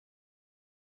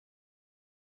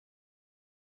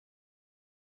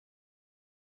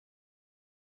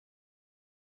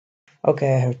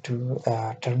Okay, I have two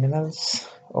terminals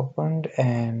opened,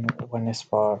 and one is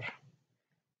for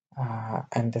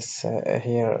and this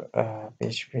here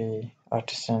PHP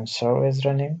artisan server is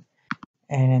running,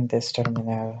 and in this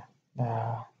terminal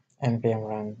npm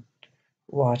run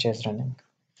watch is running.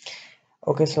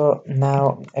 Okay, so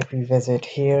now if we visit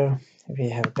here, we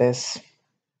have this,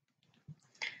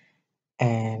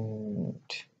 and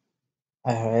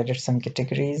I have added some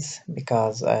categories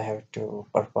because I have to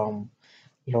perform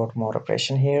load more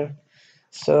operation here.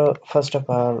 So first of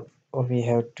all, we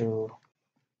have to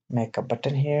make a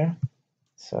button here.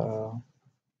 So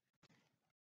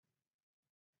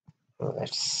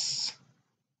let's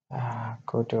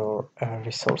go to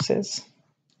resources,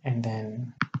 and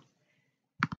then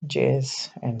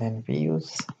JS, and then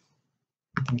views,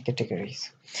 and then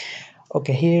categories.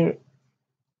 Okay, here,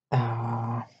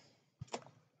 okay,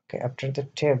 after the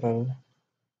table,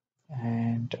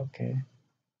 and okay,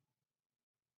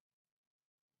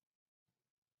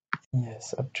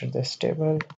 yes, after this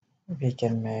table, we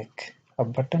can make a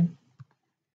button,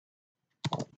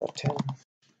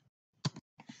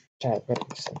 type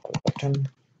very simple button,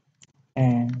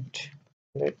 and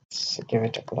let's give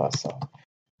it a class of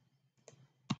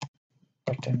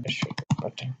button, should be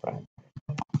button prime,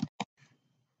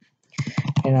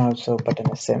 and also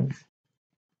button sim,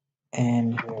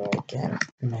 and here I can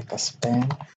make a span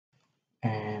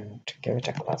and give it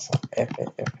a class of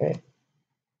fa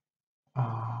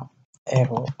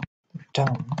arrow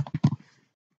down,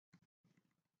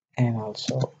 and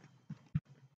also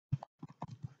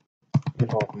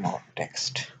load more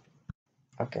text.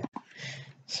 Okay,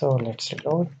 so let's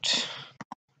reload.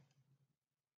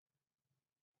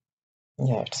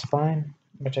 Yeah, it's fine,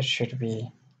 but it should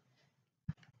be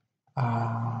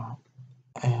uh,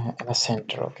 in a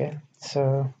center. Okay,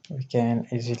 so we can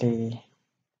easily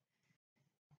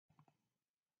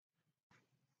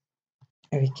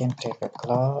take a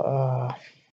class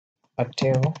a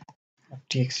div a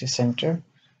txt center,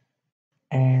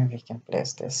 and we can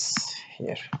place this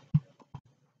here,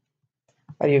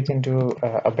 or you can do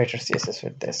a better css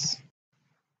with this,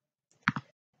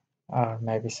 or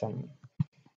maybe some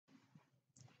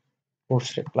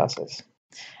bootstrap classes.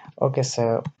 Okay,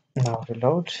 so now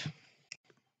reload.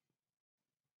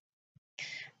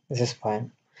 This is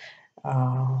fine.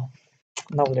 Now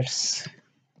let's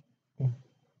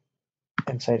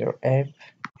inside our app,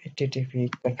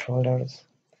 http controllers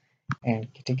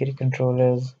and category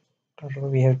controllers,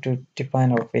 we have to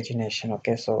define our pagination.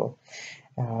 Okay, so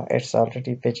it's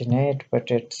already paginate,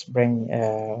 but it's bring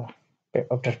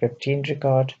after 15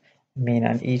 record, mean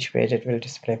on each page it will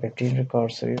display 15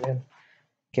 records, so we will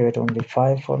give it only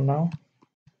 5 for now.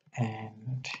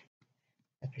 And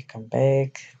if we come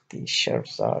back, these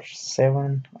shirts are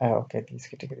 7. Okay, these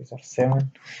categories are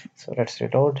 7, so let's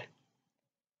reload.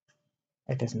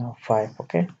 It is now 5.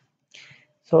 Okay,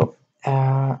 so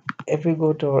if we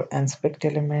go to our inspect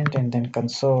element and then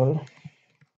console,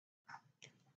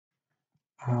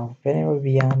 whenever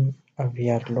we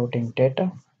are loading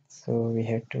data, so we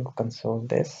have to console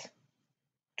this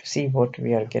to see what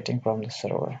we are getting from the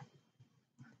server.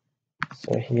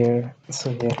 So here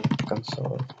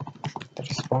console the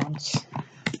response,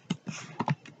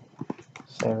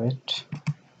 save it,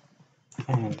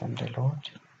 and then reload.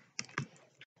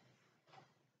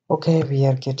 Okay, we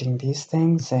are getting these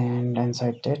things, and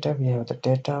inside data we have the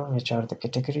data, which are the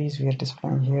categories we are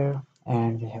displaying here,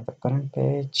 and we have the current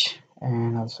page,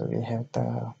 and also we have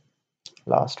the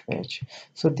last page.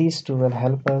 So these two will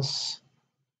help us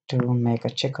to make a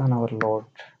check on our load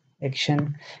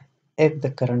action. If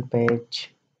the current page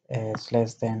is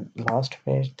less than last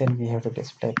page, then we have to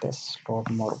display this load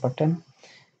more button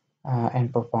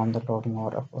and perform the load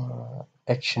more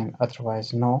action,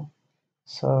 otherwise no.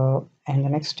 So, and the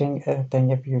next thing,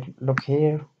 if you look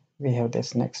here, we have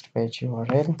this next page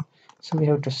URL. So we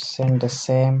have to send the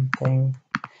same thing.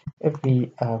 If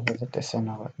we visit this in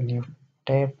our new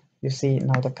tab, you see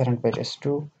now the current page is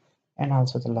 2, and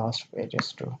also the last page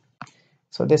is 2.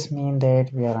 So this means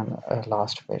that we are on a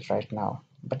last page right now.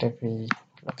 But if we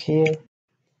look here,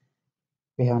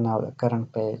 we have now the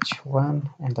current page 1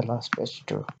 and the last page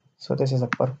 2. So this is a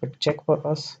perfect check for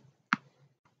us.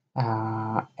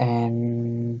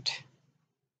 And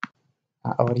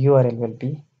our URL will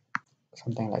be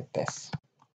something like this.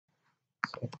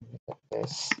 So if you look at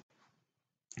this,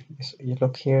 you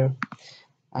look here,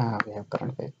 we have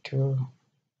current page 2,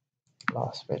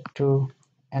 last page 2,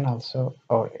 and also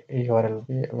our URL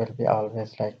will be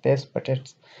always like this, but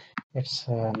it's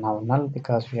now null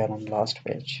because we are on last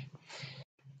page.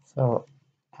 So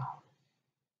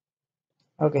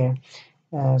okay,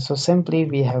 so simply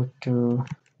we have to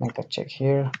make a check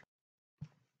here.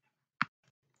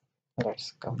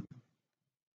 let's come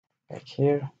back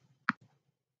here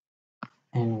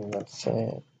and we will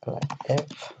say like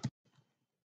if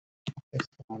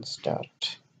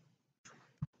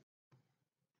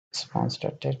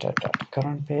response.data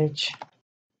current page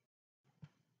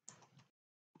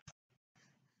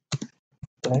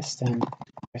less than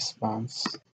response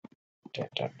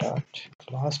data dot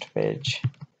last page.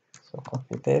 So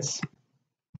copy this,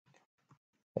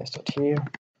 paste it here.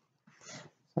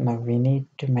 So now we need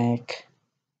to make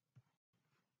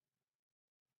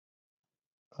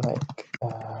like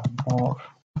more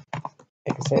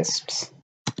exists,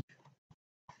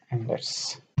 and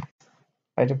let's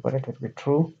by default it would be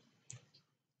true.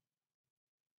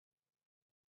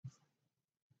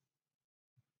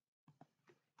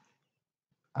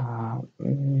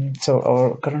 So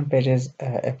our current page is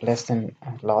if less than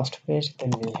last page,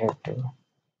 then we have to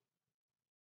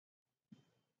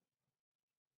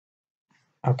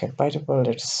okay by default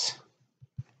let's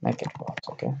make it false.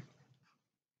 Okay,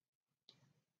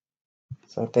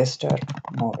 so this dot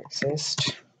more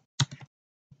exist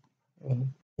will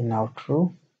be now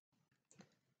true,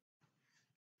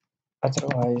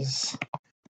 otherwise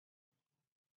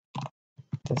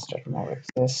this dot more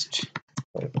exist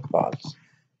will be false.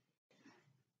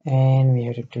 And we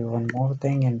have to do one more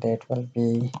thing, and that will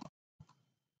be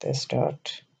this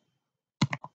dot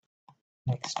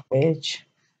next page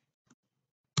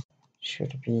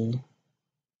should be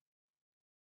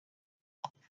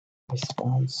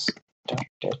response dot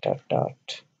data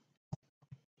dot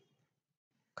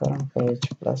current page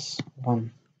plus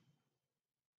 1.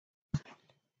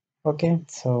 Okay,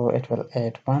 so it will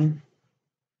add 1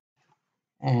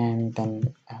 and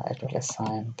then it will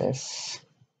assign this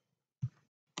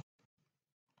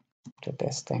to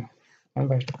this thing, and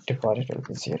by default it will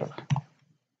be 0.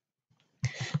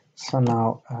 So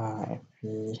now if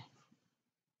we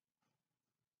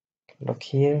look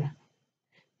here,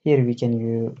 we can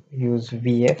use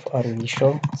vf or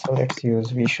vshow. So let's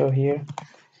use vshow here.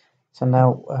 So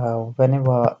now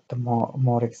whenever the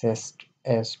more exists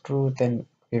as true, then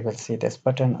we will see this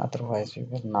button, otherwise we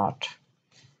will not.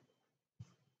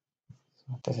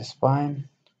 So this is fine.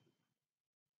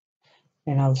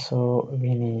 And also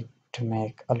we need to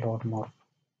make a lot more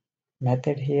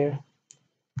method here.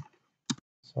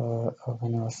 So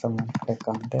whenever someone click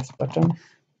on this button,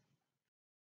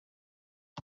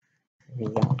 we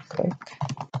don't click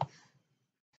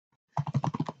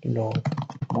load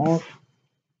more,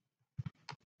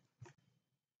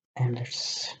 and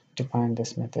let's define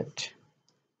this method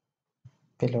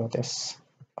below this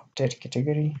update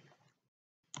category,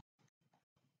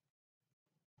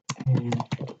 and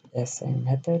same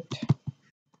method.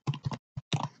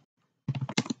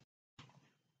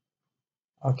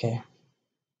 Okay,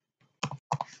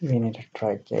 we need a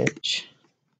try catch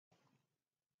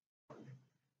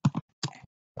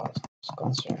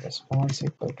constant response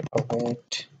equal to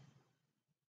await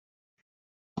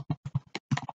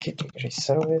category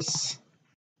service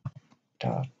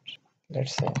dot,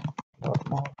 let's say dot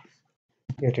more.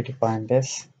 You have to define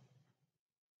this,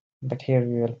 but here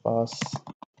we will pass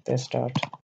this dot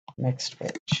next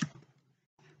page.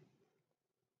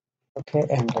 Okay,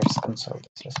 and let's console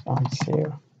this response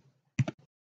here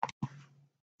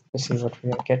to see what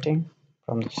we are getting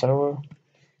from the server.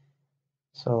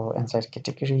 So inside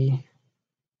category,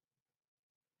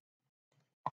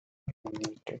 we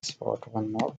need to export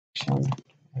one more function,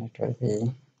 and it will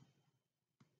be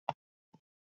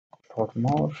load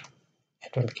more.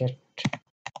 It will get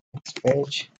next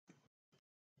page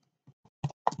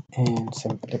and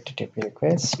simply HTTP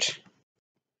request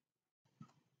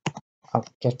of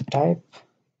get type,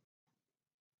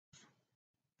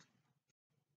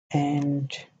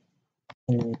 and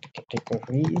we need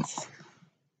categories.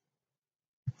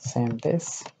 Same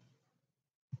this,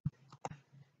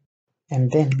 and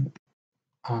then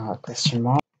question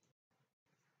mark.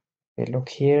 We look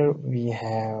here, we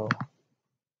have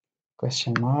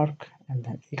question mark and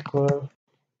then equal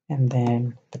and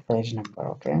then the page number.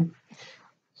 Okay,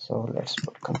 so let's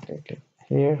put completely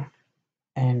here,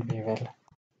 and we will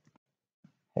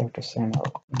have to send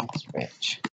out next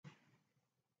page.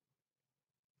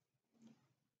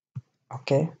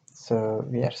 Okay, so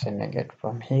we are sending it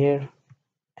from here,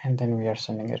 and then we are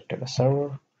sending it to the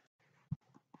server.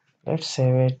 Let's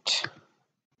save it,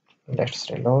 let's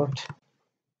reload.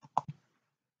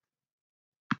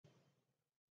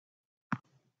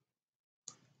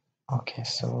 Okay,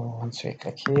 so once we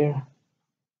click here,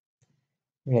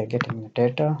 we are getting the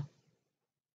data,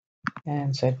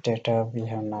 and set data we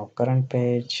have now current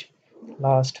page,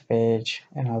 last page,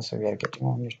 and also we are getting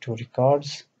only 2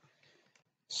 records.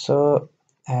 So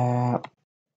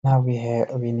Now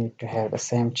we need to have the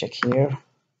same check here.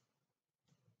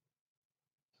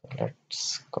 So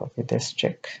let's copy this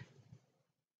check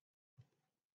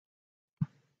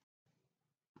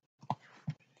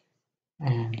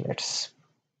and let's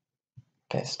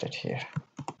paste it here.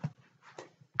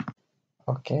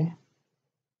 Okay.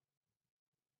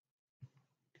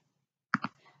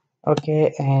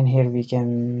 Okay, and here we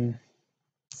can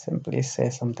simply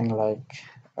say something like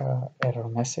error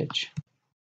message,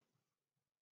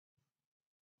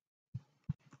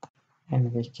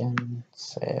 and we can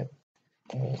say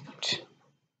that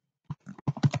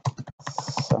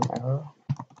some error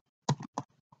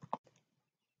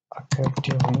occurred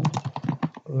during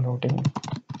loading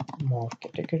more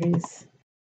categories.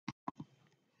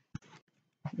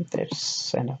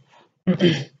 That's enough.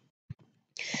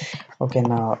 Okay,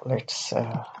 now let's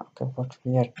okay, what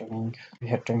we are doing. We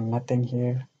are doing nothing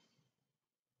here.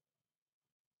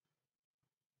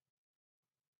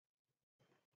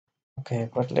 Okay,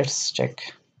 but let's check.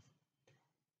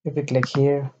 If we click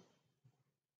here,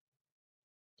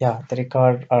 yeah, the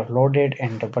record are loaded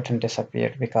and the button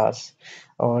disappeared because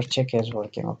our check is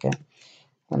working. Okay,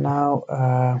 and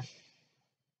now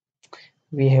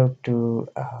we have to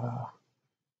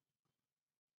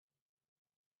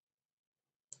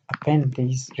append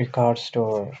these records to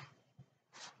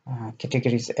our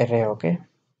categories array. Okay,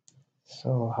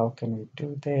 so how can we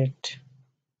do that?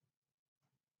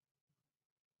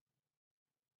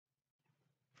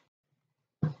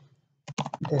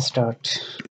 This dot,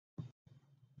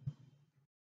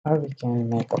 or we can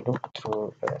make a loop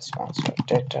through the response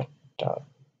data dot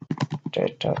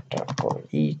data dot for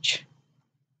each,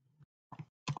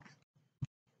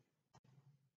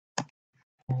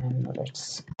 and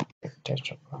let's get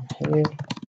data from here.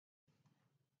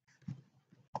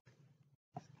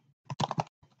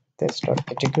 This dot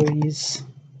categories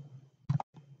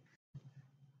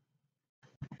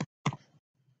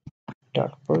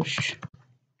dot push,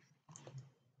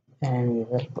 and we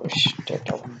will push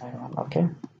data one by one. Okay,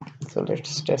 so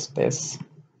let's test this.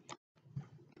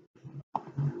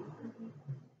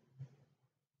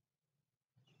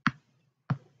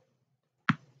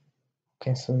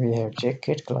 Okay, so we have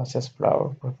jacket, classes,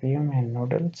 flower, perfume, and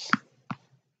noodles.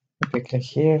 If we click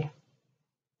here,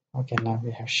 okay, now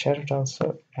we have shirt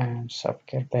also and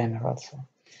Softgear banner also.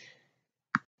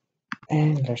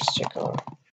 And let's check our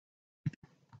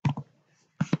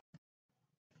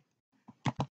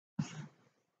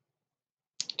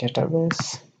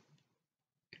database.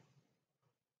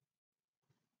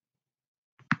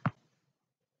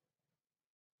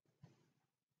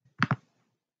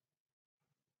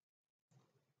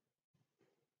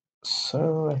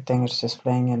 So I think it's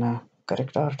displaying in a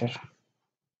correct order.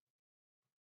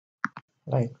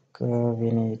 Like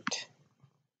we need,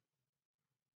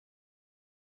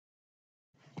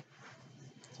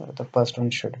 so the first one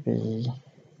should be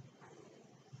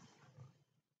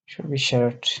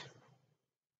shirt.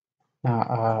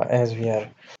 Now as we are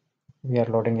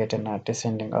loading it in a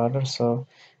descending order, so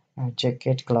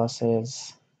jacket,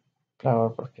 classes, flower,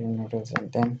 perfume, noodles,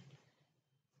 and then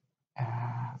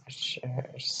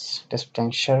it's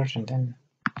displaying shirt and then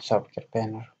Softgear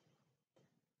banner.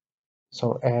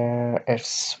 So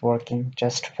it's working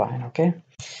just fine. Okay,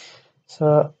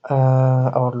 so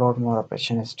our load more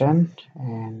operation is done,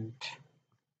 and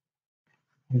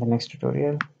in the next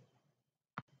tutorial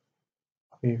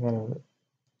we will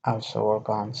also work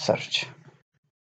on search.